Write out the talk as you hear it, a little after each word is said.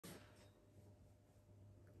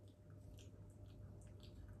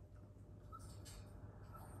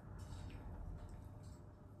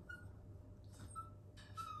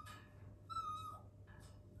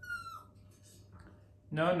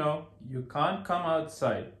No, you can't come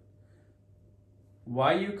outside.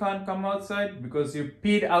 Why you can't come outside? Because you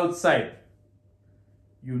peed outside.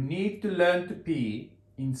 You need to learn to pee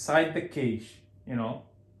inside the cage, you know.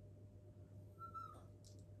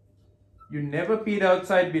 You never peed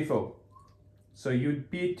outside before. So you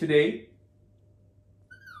peed today.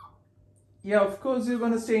 Yeah, of course you're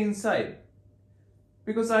going to stay inside.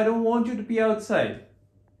 Because I don't want you to pee outside.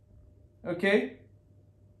 Okay?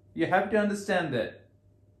 You have to understand that.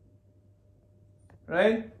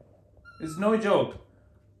 Right? It's no joke.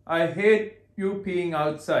 I hate you peeing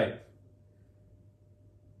outside.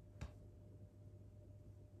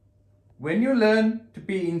 When you learn to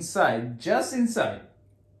pee inside, just inside,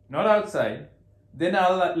 not outside, then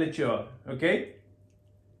I'll let you out, okay?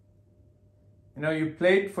 You know, you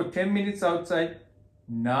played for 10 minutes outside,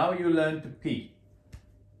 now you learn to pee.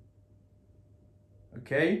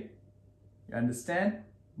 Okay? You understand?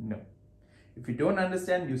 No. If you don't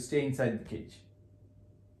understand, you stay inside the cage.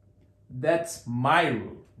 That's my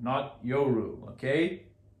rule, not your rule, okay?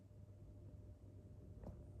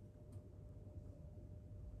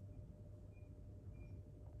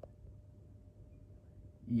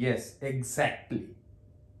 Yes, exactly.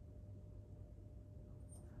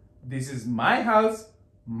 This is my house,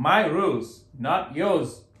 my rules, not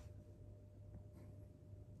yours.